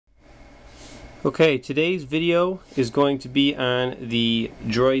Okay, today's video is going to be on the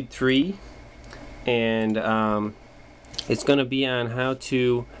Droid 3, and it's going to be on how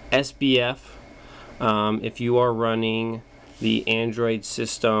to SBF if you are running the Android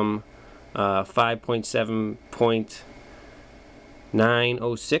system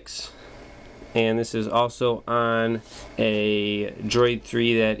 5.7.906, and this is also on a Droid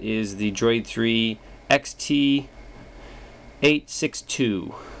 3 that is the Droid 3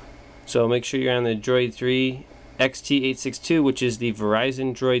 XT862. So make sure you're on the Droid 3 XT862, which is the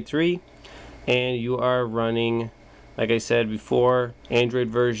Verizon Droid 3, and you are running, like I said before, Android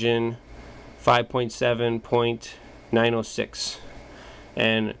version 5.7.906.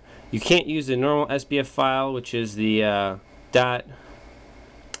 And you can't use the normal SBF file, which is the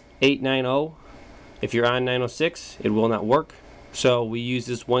 .890. If you're on 906, it will not work. So we use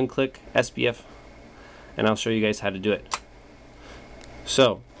this one-click SBF, and I'll show you guys how to do it.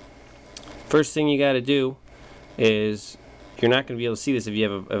 So first thing you got to do is, you're not going to be able to see this if you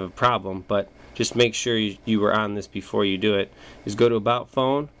have a problem, but just make sure you were on this before you do it, is go to About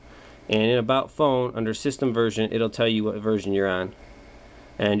Phone, and in About Phone, under System Version, it'll tell you what version you're on.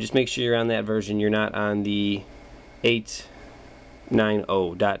 And just make sure you're on that version, you're not on the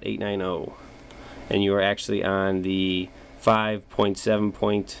 890.890, and you are actually on the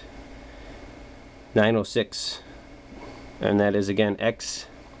 5.7.906, and that is again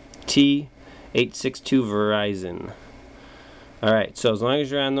XT862 Verizon. Alright, so as long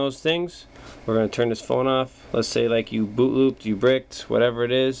as you're on those things, we're going to turn this phone off. Let's say like you boot looped, you bricked, whatever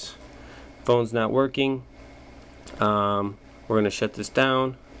it is, phone's not working. We're going to shut this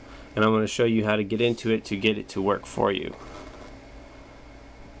down, and I'm going to show you how to get into it to get it to work for you.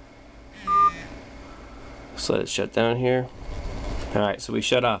 Let's let it shut down here. Alright, so we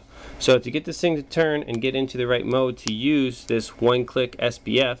shut off. So to get this thing to turn and get into the right mode to use this one-click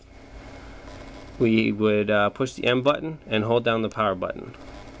SBF, we would push the M button and hold down the power button.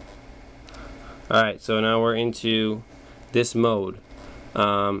 Alright, so now we're into this mode.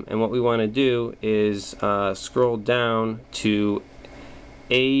 And what we want to do is scroll down to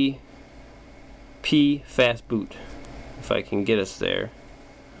AP Fast Boot, if I can get us there.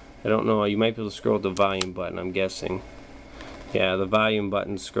 I don't know, you might be able to scroll the volume button, I'm guessing. Yeah, the volume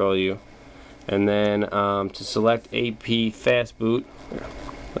button scroll you. And then to select AP Fast Boot,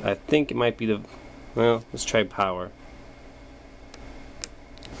 I think it might be the, well, let's try power.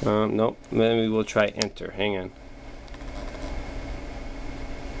 Nope, maybe we'll try enter. Hang on.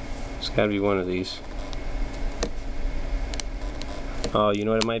 It's got to be one of these. Oh, you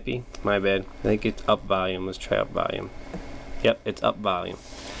know what it might be? My bad. I think it's up volume. Let's try up volume. Yep, it's up volume.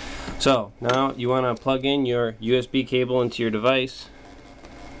 So now you want to plug in your USB cable into your device.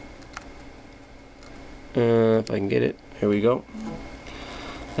 If I can get it. Here we go.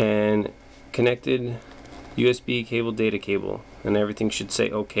 And connected USB cable, data cable, and everything should say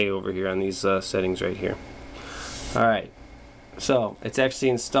OK over here on these settings right here. Alright, so it's actually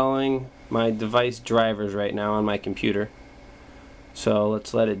installing my device drivers right now on my computer, so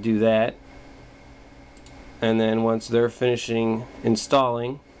let's let it do that, and then once they're finishing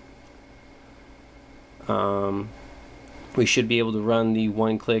installing, we should be able to run the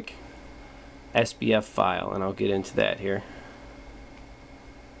one-click SBF file, and I'll get into that here.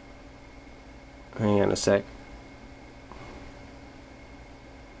 Hang on a sec.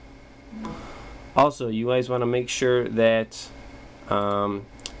 Also, you guys want to make sure that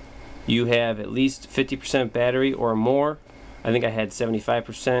you have at least 50% battery or more. I think I had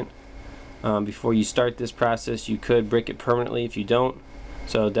 75%. Before you start this process, you could brick it permanently if you don't.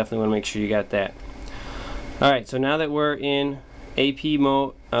 So definitely want to make sure you got that. Alright, so now that we're in AP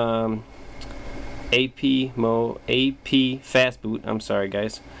Fast Boot, I'm sorry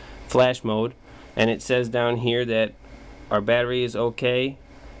guys, flash mode, and it says down here that our battery is okay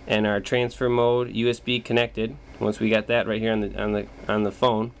and our transfer mode USB connected. Once we got that right here on the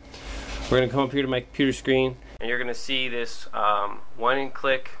phone, we're going to come up here to my computer screen, and you're going to see this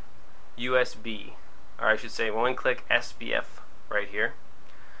one-click USB, or I should say one-click SBF right here,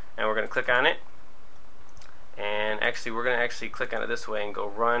 and we're going to click on it, and actually we're going to actually click on it this way and go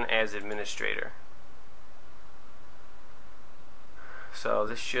run as administrator. So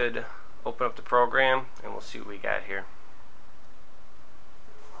this should open up the program, and we'll see what we got here.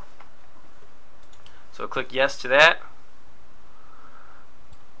 So click yes to that.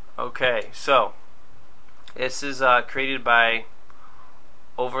 Okay, so this is created by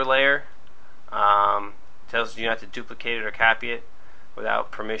Ovelayer. Tells you not to duplicate it or copy it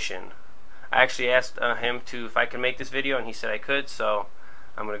without permission. I actually asked him if I could make this video, and he said I could, so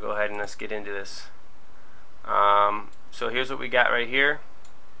I'm going to go ahead and let's get into this. So here's what we got right here.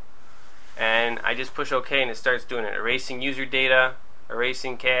 and I just push OK and it starts doing it. Erasing user data,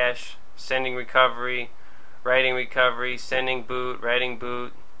 erasing cache, sending recovery, writing recovery, sending boot, writing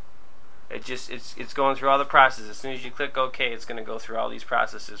boot. It's going through all the processes. As soon as you click OK, it's going to go through all these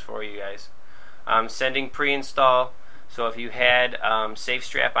processes for you guys. Sending pre-install. So if you had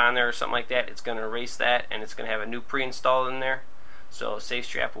SafeStrap on there or something like that, it's going to erase that and it's going to have a new pre-install in there. So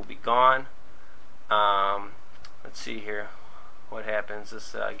SafeStrap will be gone. Let's see here what happens.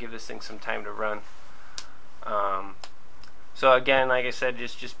 Let's give this thing some time to run. So again, like I said,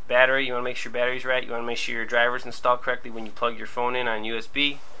 just battery. You want to make sure battery's right. You want to make sure your driver's installed correctly when you plug your phone in on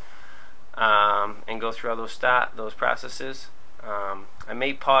USB, and go through all those processes. I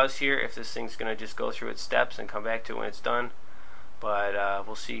may pause here if this thing's going to just go through its steps and come back to it when it's done, but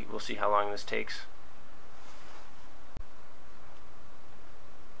we'll see how long this takes.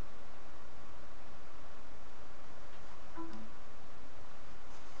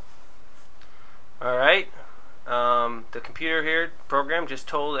 Alright, the computer here program just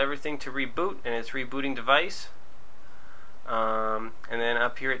told everything to reboot, and it's rebooting device. And then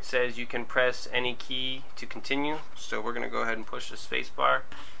up here it says you can press any key to continue, so we're going to go ahead and push the space bar.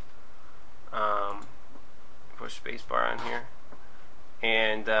 Push space bar on here,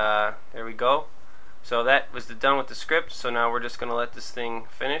 and there we go. So that was done with the script, so now we're just going to let this thing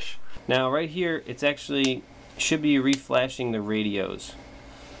finish. Now right here it's actually should be reflashing the radios.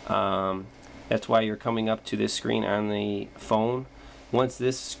 That's why you're coming up to this screen on the phone. Once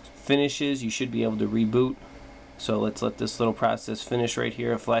this finishes, you should be able to reboot. So let's let this little process finish right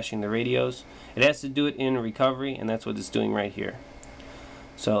here of flashing the radios. It has to do it in recovery, and that's what it's doing right here.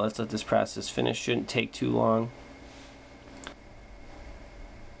 So let's let this process finish. Shouldn't take too long.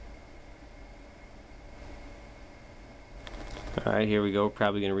 Alright, here we go.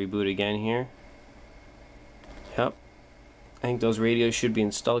 Probably going to reboot again here. Yep. I think those radios should be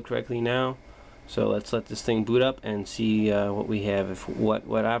installed correctly now. So let's let this thing boot up and see what we have. If what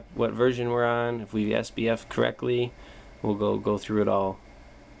version we're on. If we SBF correctly, we'll go through it all.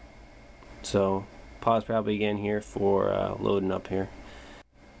 So pause probably again here for loading up here.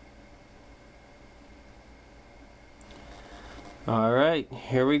 Alright,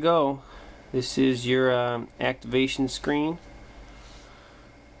 here we go. This is your activation screen.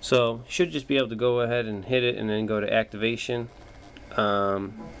 So should just be able to go ahead and hit it and then go to activation.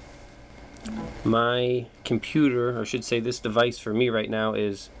 My computer, or I should say this device for me right now,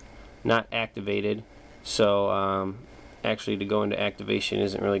 is not activated, so actually to go into activation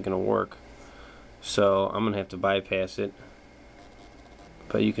isn't really going to work, so I'm going to have to bypass it.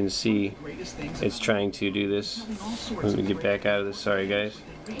 But you can see it's trying to do this. Let me get back out of this, sorry guys.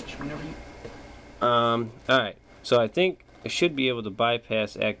 Alright, so I think I should be able to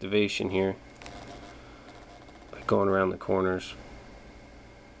bypass activation here by going around the corners.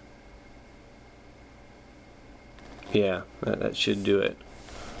 Yeah, that should do it.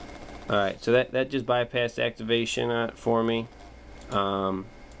 Alright, so that just bypassed activation for me,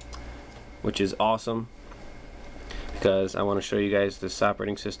 which is awesome, because I want to show you guys this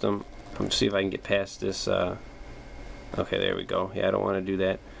operating system. See if I can get past this. Okay, there we go. Yeah, I don't want to do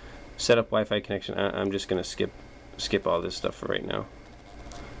that. Set up Wi-Fi connection. I'm just going to skip all this stuff for right now.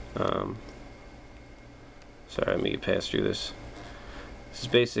 Sorry, let me get past through this. This is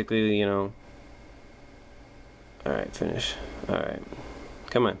basically, you know. Alright, finish. Alright.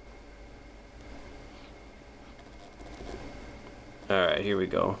 Come on. Alright, here we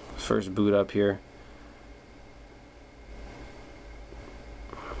go. First boot up here.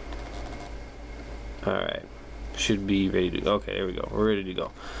 Alright. Should be ready to go. Okay, there we go. We're ready to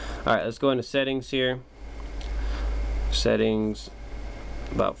go. Alright, let's go into settings here. Settings.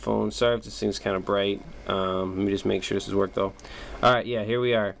 About phone. Sorry if this thing's kind of bright. Let me just make sure this has worked though. Alright, yeah, here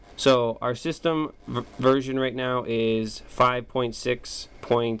we are. So our system version right now is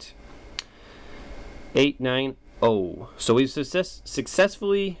 5.6.890. So we've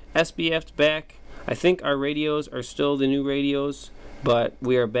successfully SBF'd back. I think our radios are still the new radios, but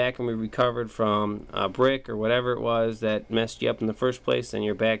we are back and we recovered from a brick or whatever it was that messed you up in the first place, and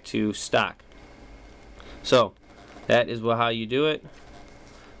you're back to stock. So that is how you do it,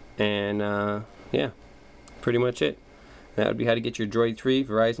 and yeah, pretty much it. That would be how to get your Droid 3,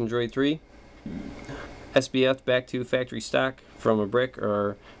 Verizon Droid 3, SBF back to factory stock from a brick,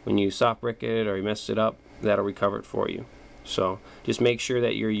 or when you soft brick it or you messed it up, that'll recover it for you. So just make sure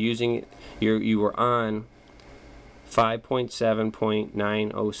that you're using you were on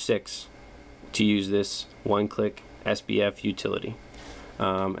 5.7.906 to use this one-click SBF utility.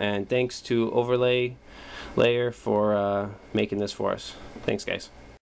 And thanks to Ovelayer for making this for us. Thanks, guys.